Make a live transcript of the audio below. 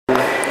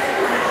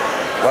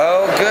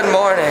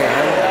morning,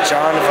 I'm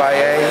John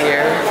Valle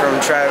here from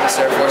Travis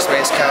Air Force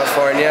Base,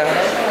 California,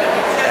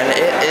 and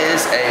it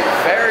is a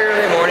very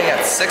early morning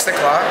at 6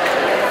 o'clock.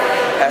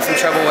 Had some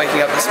trouble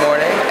waking up this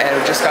morning, and we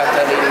just got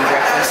done eating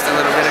breakfast a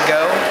little bit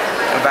ago.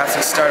 I'm about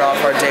to start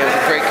off our day with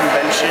a great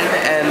convention,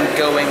 and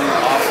going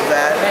off of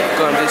that,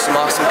 going to do some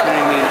awesome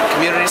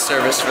community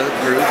service for the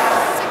group.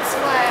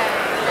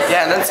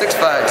 Yeah, and then Six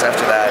Flags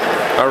after that.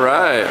 All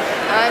right.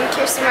 I'm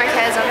Kirsten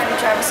Marquez. I'm from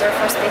Travis Air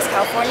Force Base,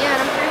 California, and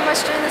I'm pretty much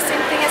doing the same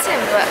thing as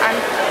him, but I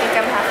think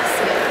I'm half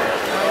asleep.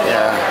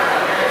 Yeah.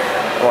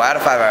 Well, out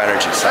of 5-hour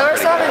energy, so we're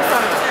still having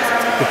fun.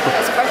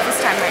 It's breakfast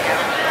time right now,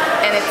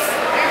 and it's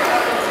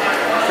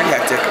pretty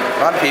hectic.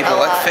 A lot of people,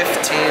 like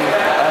 1,500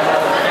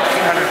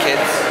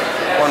 kids,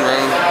 one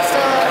room,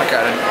 kind of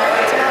crowded.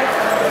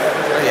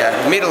 Oh yeah,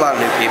 you meet a lot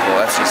of new people.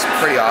 That's just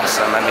pretty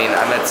awesome. I mean,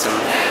 I met some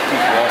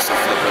people who also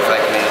flip with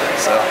like me,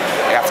 so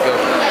I got to go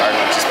to the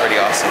garden, which is pretty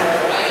awesome.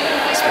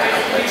 It's a pretty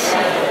cool place.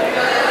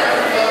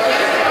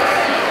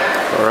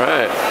 All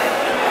right.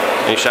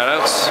 Any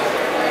shout-outs?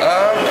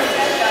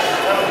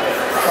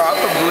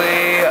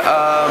 Probably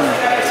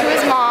to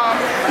his mom.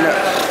 No,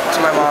 to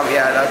my mom.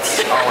 Yeah, that's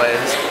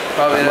always.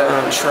 Probably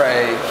to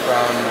Trey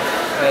from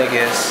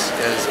Vegas,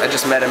 because I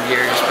just met him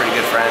here. He's a pretty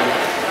good friend.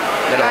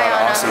 Met a lot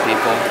of awesome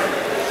people.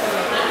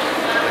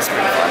 It's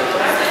pretty fun.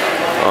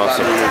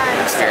 Awesome. A lot of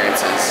new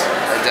experiences.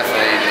 I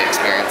definitely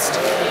experienced.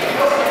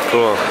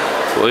 Cool.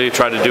 Will you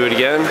try to do it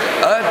again?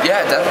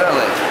 Yeah,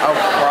 definitely. I'll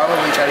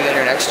probably try to get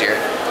here next year.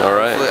 All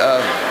right.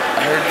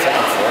 I heard it's like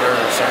in Florida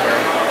or somewhere,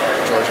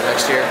 Georgia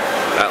next year.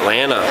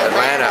 Atlanta.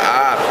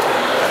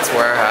 That's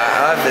where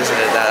I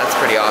visited that. That's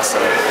pretty awesome.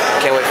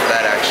 Can't wait for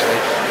that, actually.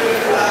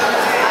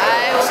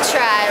 I will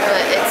try, but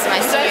it's my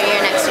senior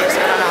year next year,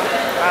 so I don't know.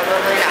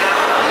 Probably not.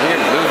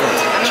 You're moving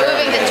to I'm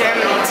moving to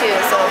Germany too,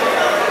 so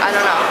I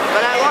don't know.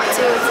 But I want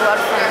to. It's a lot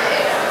of fun.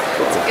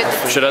 It's a good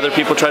experience. Should other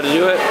people try to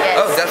do it? Yes.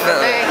 Oh,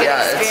 definitely. Very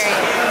good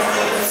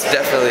experience. It's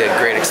definitely a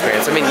great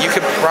experience. I mean, you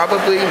could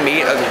probably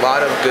meet a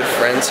lot of good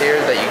friends here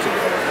that you could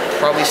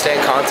probably stay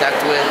in contact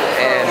with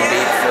and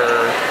meet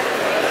for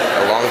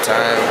a long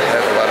time.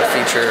 Have a lot of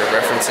future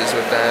references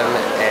with them,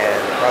 and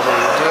probably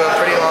do a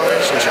pretty long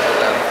relationship with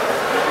them.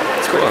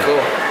 It's pretty cool.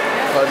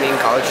 Probably meet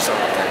in college or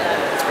something like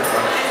that. It's pretty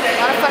fun.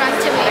 A lot of fun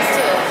activities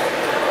too.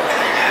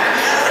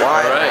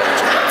 Why? All right.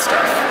 That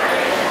stuff.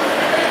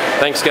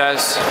 Thanks,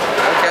 guys.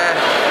 Okay.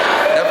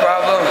 No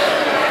problem.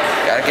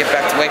 Gotta get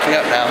back to waking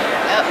up now.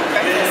 Yep,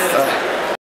 breakfast.